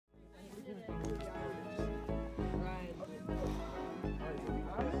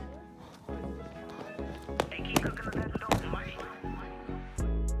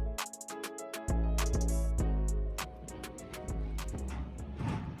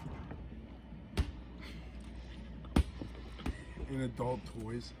in adult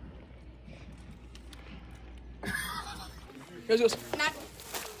toys. Guys, goes.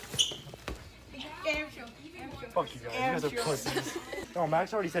 Fuck you guys. You guys are pussies. No,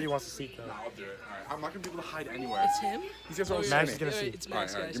 Max already said he wants to see though. I'll do it. Alright, I'm not gonna be able to hide anywhere. It's him? He's just all Max is gonna see. It's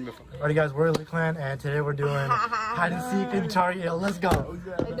Max, Alright, guys. give me the phone. Alrighty guys, we're Lickland and today we're doing hide and seek in Target. Yo, let's go.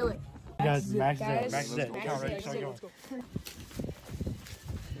 Let's do it. Guys, Max is it. Guys, Max is it. Max Count is ready, it. start going.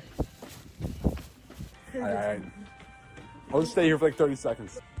 Alright. I'll just stay here for like 30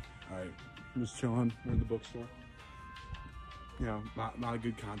 seconds. Alright. I'm just chilling. We're in the bookstore. You know, not a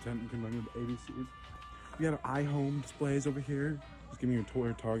good content. You can run with ABCs. We got our iHome displays over here. Just giving you a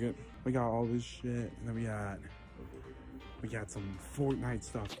tour of Target. We got all this shit. And then we got some Fortnite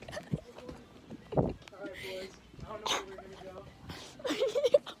stuff. Alright, boys. I don't know where we're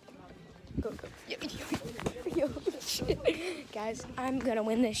gonna go. Go. Yo, shit. Guys, I'm gonna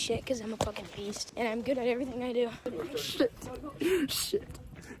win this shit because I'm a fucking beast and I'm good at everything I do. Shit.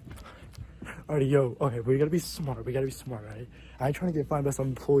 Alrighty, yo. Okay, we gotta be smart. We gotta be smart, right? I ain't trying to get fined by some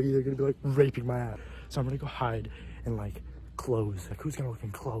employee. They're gonna be like raping my ass. So I'm gonna go hide in like clothes. Like who's gonna look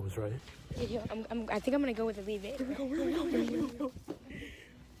in clothes, right? Yo, I think I'm gonna go with a leave it. Here we go.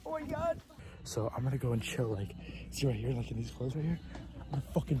 Oh my god. So I'm gonna go and chill. Like, see right here, like in these clothes right here. I'm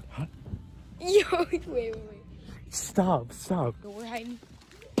gonna fucking hide. Yo, wait. Stop. We're hiding.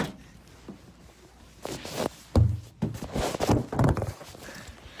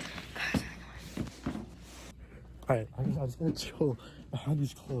 Alright, I'm just gonna chill behind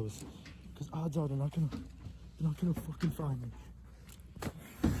these clothes. Cause odds are they're not gonna fucking find me.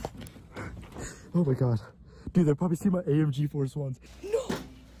 Oh my god. Dude, they'll probably see my AMG Force Ones. No!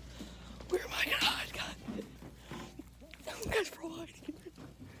 Where am I gonna hide, God? Guys, bro, hiding.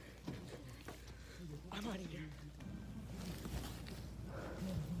 I'm hiding here.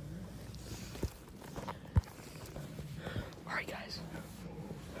 Alright, guys.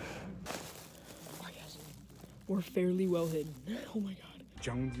 We're fairly well hidden. Oh my god.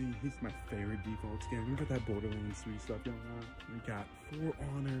 Jonesy, he's my favorite default skin. We got that Borderlands 3 stuff going on. We got For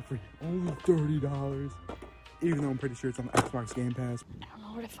Honor for only $30. Even though I'm pretty sure it's on the Xbox Game Pass. I don't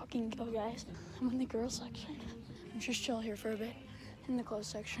know where to fucking go, guys. I'm in the girls section. I'm just chill here for a bit. In the clothes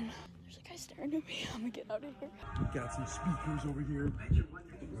section. There's a guy staring at me. I'm gonna get out of here. We got some speakers over here.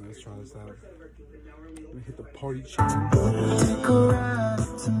 Let's try this out. I'm gonna hit the party channel.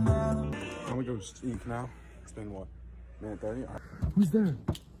 I'm gonna go sneak now. It's been what? Minute 30? Who's there?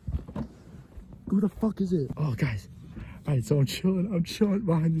 Who the fuck is it? Oh, guys. Alright, so I'm chilling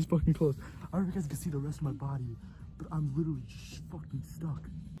behind these fucking clothes. I don't know if you guys can see the rest of my body, but I'm literally fucking stuck.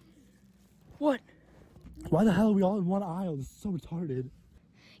 What? Why the hell are we all in one aisle? This is so retarded.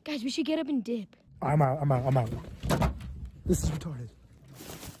 Guys, we should get up and dip. I'm out. This is retarded.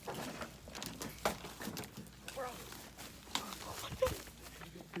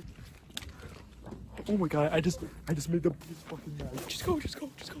 Oh my god, I just made the biggest fucking mess. Just go.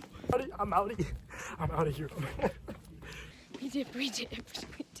 I'm out of here. We dipped.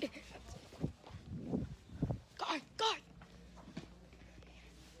 God.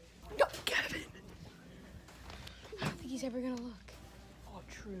 No, Kevin! I don't think he's ever gonna look. Oh,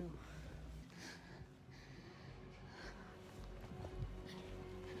 true.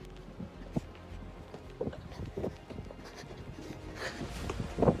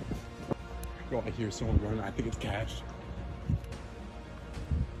 Bro, I hear someone running. I think it's Cash.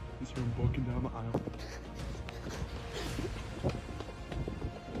 He's hear him walking down the aisle.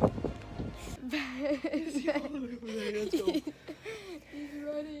 Let's go. He's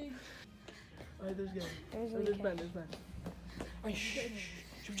running. Alright, there's Ben. There's Ben. Alright, shh.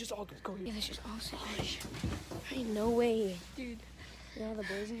 Should we just all go here? Yeah, let's just all sit here. Ain't no way. Dude. You know the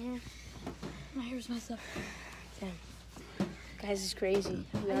boys in here? My hair's messed up. Damn. Guys, it's crazy.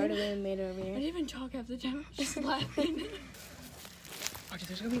 We already made it over I here. didn't even talk half the time. I was just laughing. Okay,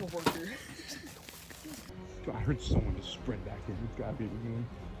 there's gonna be a worker. Dude, I heard someone just sprint back in. It's gotta be me.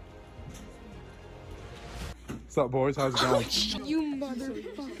 What's up, boys? How's it going? You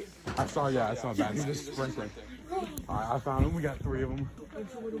motherfucker. I saw that. He's just sprinting. Alright, I found him. We got 3 of them.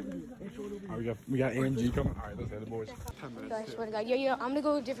 Alright, we got AMG coming. Alright, let's hit the boys. 10 minutes. I swear to God. Yo, I'm gonna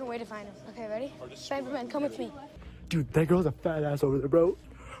go a different way to find him. Okay, ready? Cyberman, come with me. Dude, that girl's a fat ass over there, bro.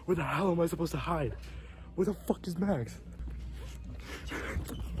 Where the hell am I supposed to hide? Where the fuck is Max?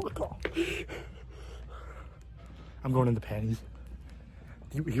 Fuck off. I'm going in the panties.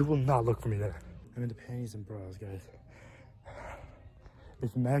 You will not look for me there. I'm in the panties and bras, guys.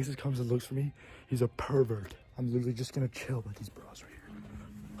 If Max comes and looks for me, he's a pervert. I'm literally just gonna chill with these bras right here.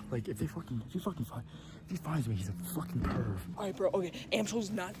 Like, if he finds me, he's a fucking perv. Alright, bro. Okay,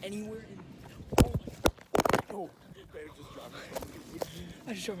 Amso's not anywhere in... Oh my god. No.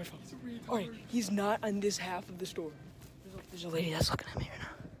 I just showed my phone. Alright, he's not on this half of the store. There's a lady that's looking at me right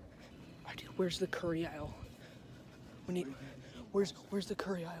now. Alright, dude, where's the curry aisle? Where's the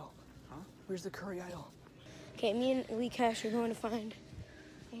curry aisle? Huh? Where's the curry aisle? Okay, me and Lee Cash are going to find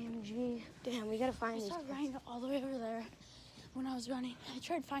AMG. Damn, we gotta find I these. saw Ryan all the way over there when I was running. I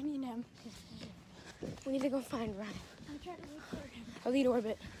tried finding him. We need to go find Ryan. I tried to look for him. I'll lead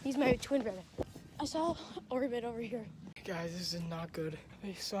Orbit. He's my twin brother. I saw Orbit over here. Guys, this is not good.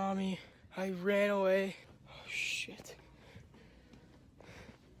 They saw me. I ran away. Oh, shit.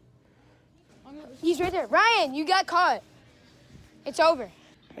 He's right there. Ryan, you got caught. It's over.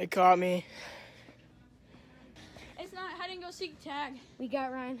 They caught me. It's not hide and go seek tag. We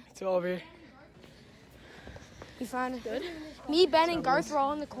got Ryan. It's over. You found it? Good. Me, Ben, and Garth were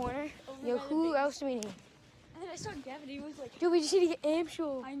all in the corner. Yo, who else do we need? And then I saw Gavin. He was like, Dude, we just need to get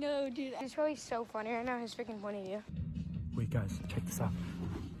Amshul. I know, dude. It's probably so funny right now, his freaking point of view. Wait, guys, check this out.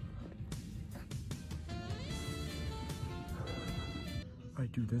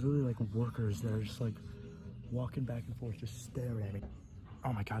 Alright, dude, there's literally like workers that are just like walking back and forth, just staring at me.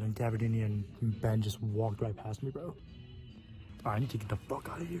 Oh my god, and Davardini and Ben just walked right past me, bro. I need to get the fuck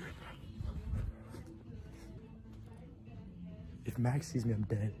out of here. If Max sees me, I'm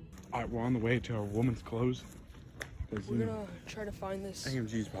dead. All right, we're on the way to our woman's clothes. We're gonna try to find this.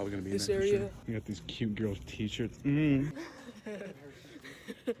 AMG is probably gonna be This in there for area. sure. You got these cute girls' t-shirts.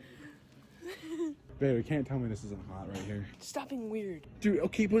 Babe, you can't tell me this isn't hot right here. Stop being weird. Dude,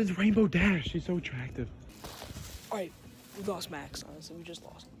 okay, but it's Rainbow Dash. She's so attractive. Alright, we lost Max, honestly. We just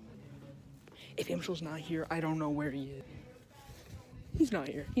lost him. If Amshul's not here, I don't know where he is. He's not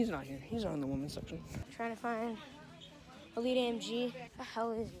here. He's not here. He's not in the women's section. Trying to find Elite AMG. The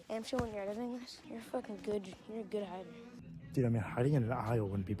hell is it? Amshul, when you're editing this, you're fucking good. You're a good hider. Dude, I mean, hiding in an aisle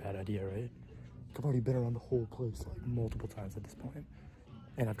wouldn't be a bad idea, right? I've already been around the whole place like multiple times at this point.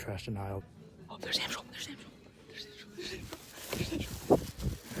 And I've trashed an aisle. Oh, there's Amshul. There's Amshul. There's Amshul. There's Amshul. There's Amshul.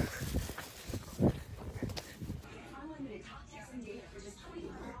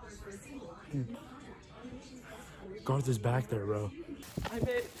 Garth is back there, bro. I'm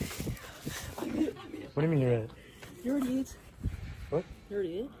it. What do you mean you're it? You already it? What? You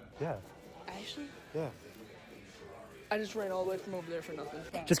already it? Yeah. Ashley? Yeah. I just ran all the way from over there for nothing.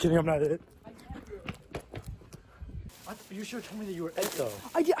 Just kidding, I'm not it. You should have told me that you were it, though.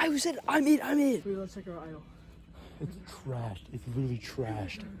 I did. I said I'm it. I'm it. Wait, let's check our aisle. It's trashed. It's literally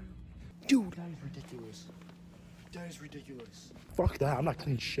trashed. Dude. That is ridiculous. That is ridiculous. Fuck that. I'm not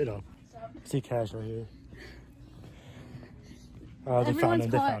cleaning shit up. See Cash right here. They found him.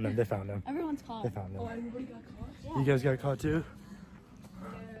 They found him. They found him. Everyone's caught. They found him. Everybody got caught? You guys got caught too?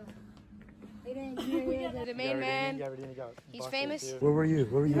 The main man. He's famous. Where were you?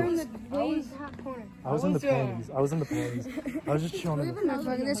 Where were you? In the way top corner. I was in the panties. I was in the panties. I was just chilling in the... Look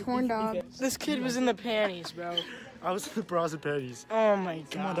at this horn dog. This kid was in the panties, bro. I was in the bras and panties. Oh my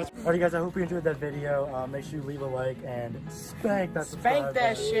god. Alright guys, I hope you enjoyed that video. Make sure you leave a like and spank that Spank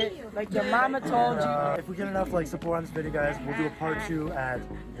that shit like your mama told you. If we get enough like support on this video, guys, we'll do a part 2 at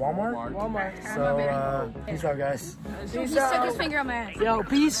Walmart. So peace out, guys. He stuck his finger on my ass. Yo,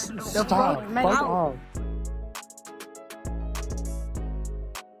 peace. Stop. Fuck off.